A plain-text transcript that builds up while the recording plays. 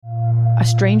a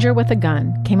stranger with a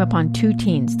gun came upon two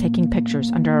teens taking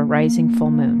pictures under a rising full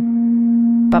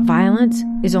moon. But violence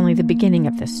is only the beginning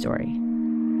of this story.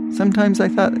 Sometimes I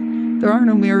thought, there are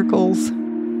no miracles.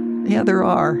 Yeah, there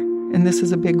are, and this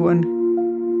is a big one.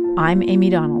 I'm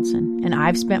Amy Donaldson, and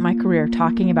I've spent my career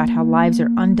talking about how lives are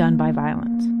undone by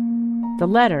violence. The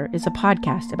Letter is a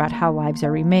podcast about how lives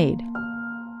are remade.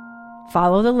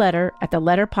 Follow The Letter at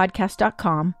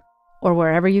theletterpodcast.com or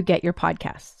wherever you get your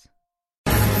podcasts.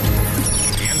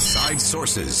 Inside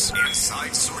Sources.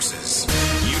 Inside Sources.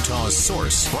 Utah's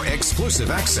source for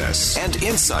exclusive access and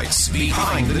insights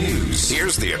behind the news.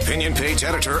 Here's the opinion page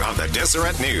editor of the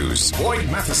Deseret News, Boyd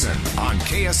Matheson, on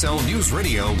KSL News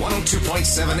Radio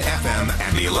 102.7 FM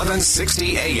and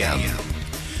 1160 AM.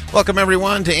 Welcome,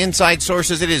 everyone, to Inside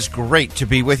Sources. It is great to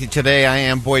be with you today. I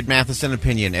am Boyd Matheson,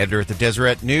 opinion editor at the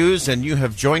Deseret News, and you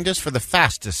have joined us for the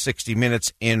fastest 60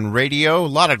 minutes in radio. A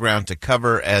lot of ground to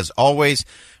cover, as always.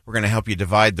 We're going to help you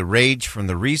divide the rage from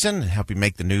the reason and help you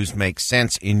make the news make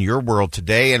sense in your world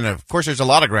today. And, of course, there's a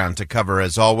lot of ground to cover,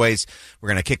 as always. We're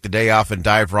going to kick the day off and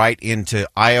dive right into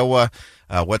Iowa,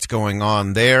 what's going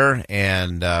on there,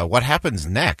 and what happens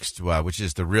next, which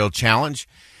is the real challenge.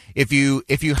 If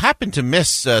you happen to miss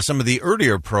some of the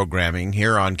earlier programming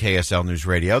here on KSL News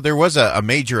Radio, there was a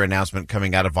major announcement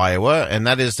coming out of Iowa, and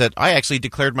that is that I actually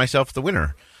declared myself the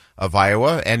winner of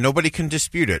Iowa, and nobody can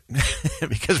dispute it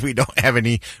because we don't have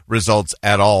any results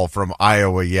at all from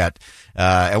Iowa yet.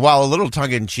 And while a little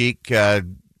tongue-in-cheek,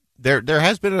 there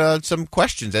has been some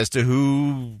questions as to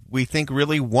who we think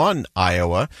really won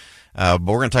Iowa. But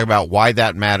we're going to talk about why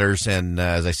that matters and,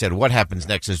 as I said, what happens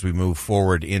next as we move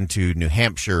forward into New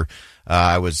Hampshire.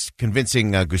 I was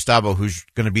convincing Gustavo, who's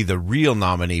going to be the real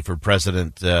nominee for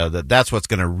president, that's what's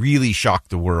going to really shock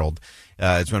the world.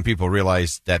 It's when people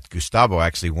realize that Gustavo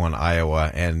actually won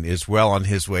Iowa and is well on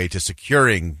his way to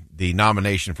securing the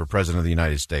nomination for president of the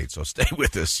United States. So stay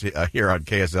with us here on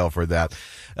KSL for that.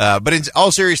 But in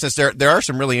all seriousness, there are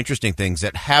some really interesting things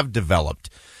that have developed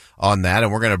on that,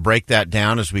 and we're going to break that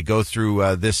down as we go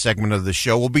through this segment of the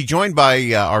show. We'll be joined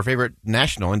by our favorite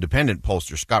national independent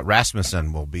pollster, Scott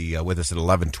Rasmussen, will be with us at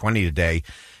 11:20 today.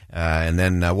 And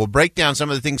then we'll break down some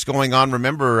of the things going on.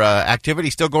 Remember,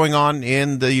 activity still going on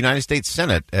in the United States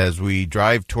Senate as we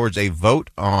drive towards a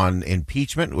vote on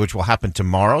impeachment, which will happen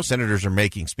tomorrow. Senators are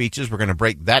making speeches. We're going to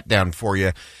break that down for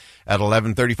you at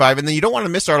 11:35. And then you don't want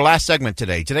to miss our last segment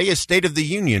today. Today is State of the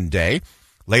Union Day.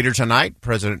 Later tonight,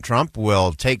 President Trump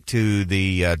will take to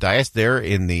the dais there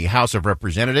in the House of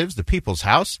Representatives, the People's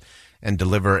House, and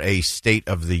deliver a State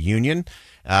of the Union.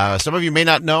 Some of you may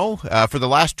not know, for the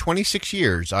last 26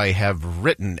 years, I have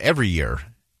written every year,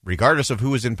 regardless of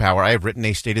who is in power, I have written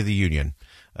a State of the Union.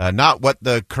 Not what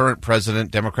the current president,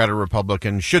 Democrat or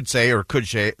Republican, should say or could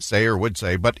say or would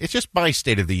say, but it's just my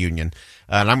State of the Union.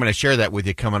 And I'm going to share that with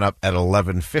you coming up at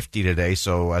 11:50 today,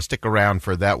 so stick around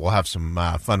for that. We'll have some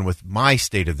fun with my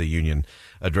State of the Union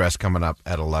address coming up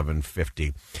at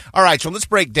 11:50. All right, so let's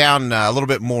break down a little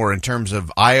bit more in terms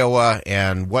of Iowa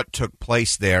and what took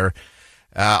place there.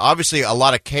 Obviously, a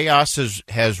lot of chaos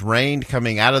has reigned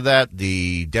coming out of that.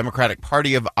 The Democratic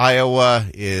Party of Iowa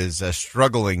is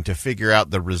struggling to figure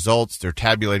out the results. They're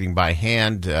tabulating by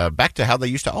hand, back to how they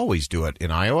used to always do it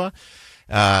in Iowa.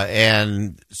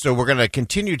 And so we're going to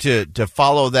continue to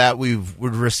follow that. We've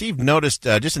received notice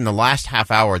just in the last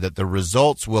half hour that the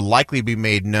results will likely be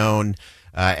made known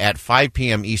at 5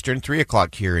 p.m. Eastern, 3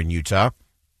 o'clock here in Utah.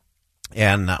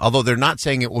 And although they're not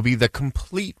saying it will be the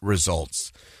complete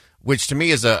results, which to me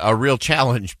is a real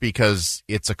challenge because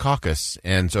it's a caucus,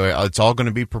 and so it's all going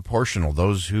to be proportional.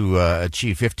 Those who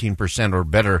achieve 15% or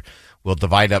better will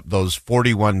divide up those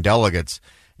 41 delegates.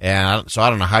 And so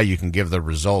I don't know how you can give the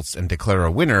results and declare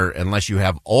a winner unless you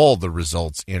have all the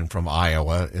results in from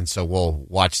Iowa, and so we'll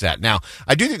watch that. Now,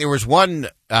 I do think there was one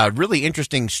really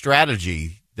interesting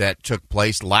strategy that took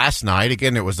place last night.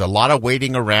 Again, it was a lot of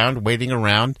waiting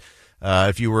around.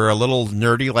 If you were a little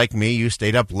nerdy like me, you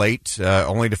stayed up late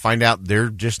only to find out they're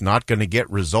just not going to get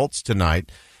results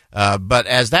tonight. But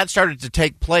as that started to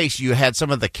take place, you had some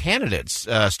of the candidates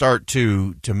start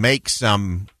to make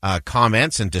some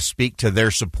comments and to speak to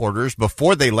their supporters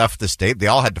before they left the state. They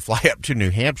all had to fly up to New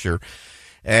Hampshire.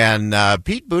 And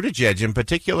Pete Buttigieg in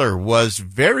particular was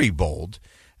very bold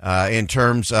in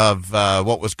terms of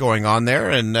what was going on there.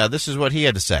 And this is what he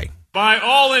had to say. By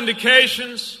all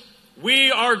indications,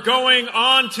 we are going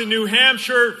on to New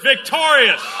Hampshire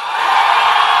victorious.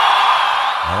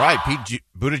 All right, Pete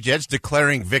Buttigieg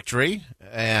declaring victory,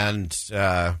 and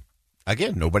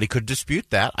again, nobody could dispute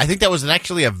that. I think that was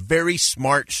actually a very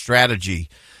smart strategy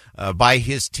by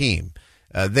his team.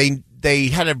 they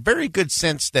had a very good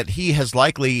sense that he has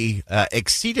likely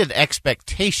exceeded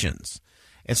expectations.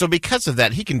 And so because of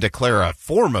that, he can declare a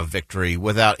form of victory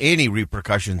without any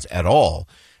repercussions at all.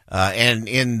 And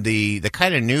in the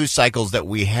kind of news cycles that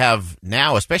we have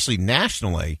now, especially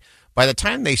nationally, by the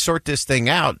time they sort this thing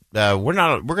out, we're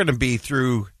going to be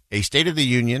through a State of the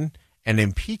Union, an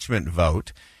impeachment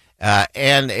vote,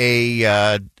 and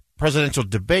a presidential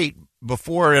debate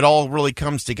before it all really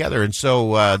comes together. And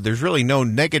so there's really no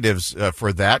negatives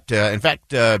for that. In fact,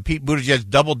 Pete Buttigieg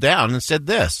doubled down and said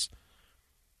this.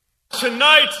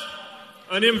 Tonight,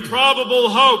 an improbable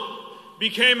hope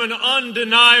became an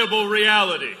undeniable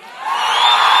reality.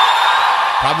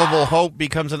 Probable hope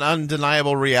becomes an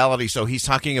undeniable reality. So he's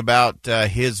talking about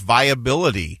his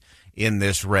viability in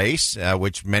this race,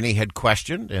 which many had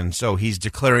questioned. And so he's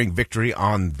declaring victory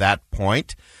on that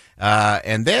point.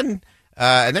 And then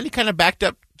he kind of backed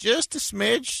up just a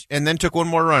smidge and then took one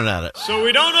more run at it. So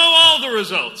we don't know all the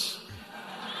results.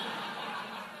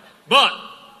 But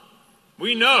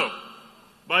we know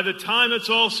by the time it's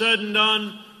all said and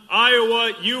done,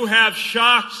 Iowa, you have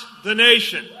shocked the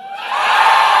nation.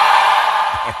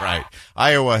 All right.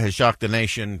 Iowa has shocked the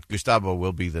nation. Gustavo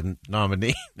will be the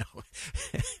nominee.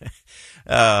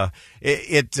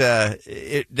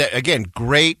 Again,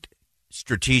 great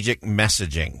strategic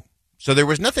messaging. So there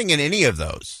was nothing in any of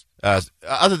those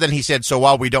other than he said, so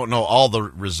while we don't know all the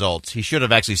results, he should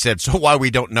have actually said, so while we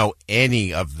don't know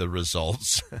any of the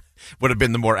results, would have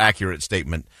been the more accurate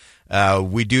statement.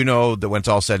 We do know that when it's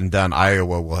all said and done,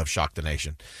 Iowa will have shocked the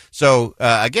nation. So,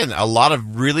 again, a lot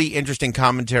of really interesting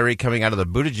commentary coming out of the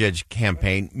Buttigieg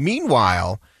campaign.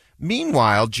 Meanwhile,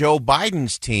 Joe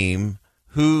Biden's team,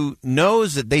 who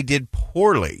knows that they did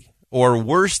poorly or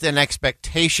worse than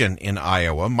expectation in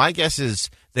Iowa, my guess is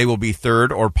they will be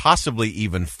third or possibly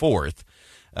even fourth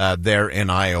there in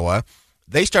Iowa.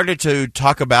 They started to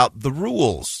talk about the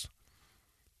rules.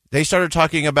 They started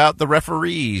talking about the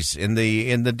referees in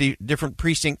the different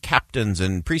precinct captains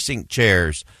and precinct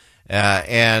chairs.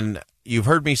 And you've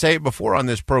heard me say it before on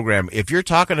this program. If you're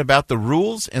talking about the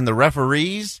rules and the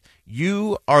referees,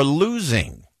 you are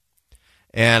losing.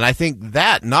 And I think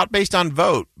that, not based on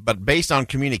vote, but based on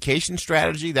communication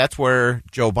strategy, that's where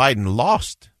Joe Biden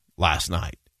lost last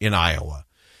night in Iowa,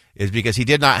 is because he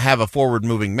did not have a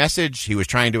forward-moving message. He was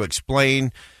trying to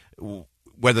explain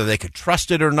whether they could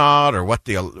trust it or not, or what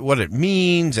it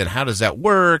means and how does that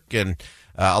work, and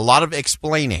a lot of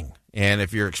explaining. And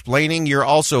if you're explaining, you're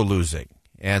also losing.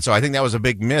 And so I think that was a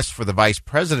big miss for the vice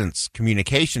president's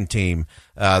communication team.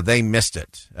 They missed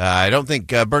it. I don't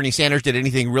think Bernie Sanders did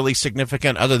anything really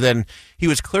significant other than he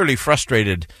was clearly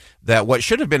frustrated that what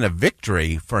should have been a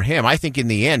victory for him, I think in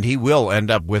the end he will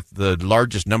end up with the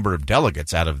largest number of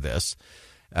delegates out of this,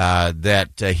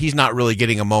 that he's not really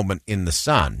getting a moment in the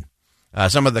sun.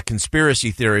 Some of the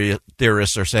conspiracy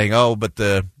theorists are saying, oh, but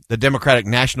the Democratic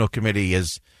National Committee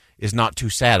is not too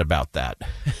sad about that.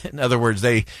 In other words,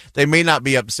 they may not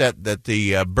be upset that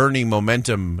the Bernie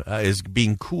momentum is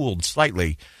being cooled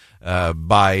slightly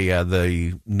by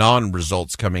the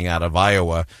non-results coming out of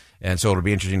Iowa. And so it'll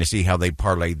be interesting to see how they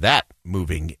parlay that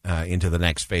moving into the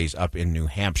next phase up in New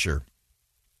Hampshire.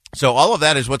 So all of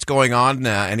that is what's going on.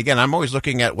 And again, I'm always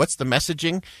looking at what's the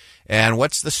messaging and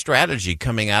what's the strategy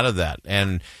coming out of that.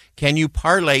 And can you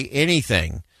parlay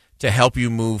anything to help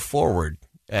you move forward?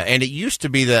 And it used to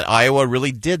be that Iowa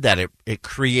really did that. It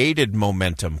created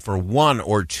momentum for one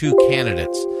or two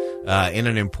candidates in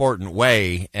an important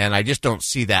way. And I just don't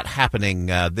see that happening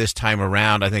this time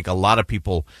around. I think a lot of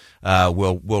people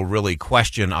will really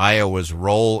question Iowa's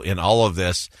role in all of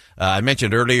this. I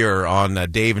mentioned earlier on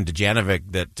Dave and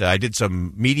Dejanovic that I did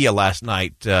some media last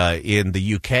night in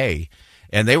the UK,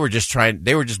 and they were just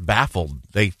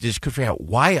baffled. They just couldn't figure out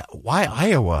why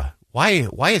Iowa? Why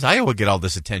does Iowa get all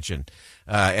this attention?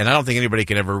 And I don't think anybody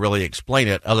can ever really explain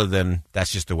it other than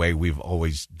that's just the way we've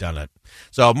always done it.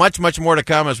 So much, much more to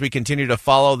come as we continue to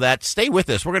follow that. Stay with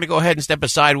us. We're going to go ahead and step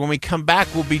aside. When we come back,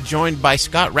 we'll be joined by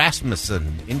Scott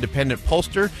Rasmussen, independent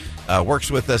pollster,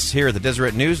 works with us here at the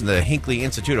Deseret News and the Hinckley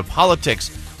Institute of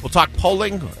Politics. We'll talk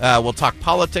polling. We'll talk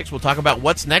politics. We'll talk about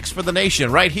what's next for the nation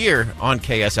right here on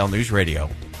KSL News Radio.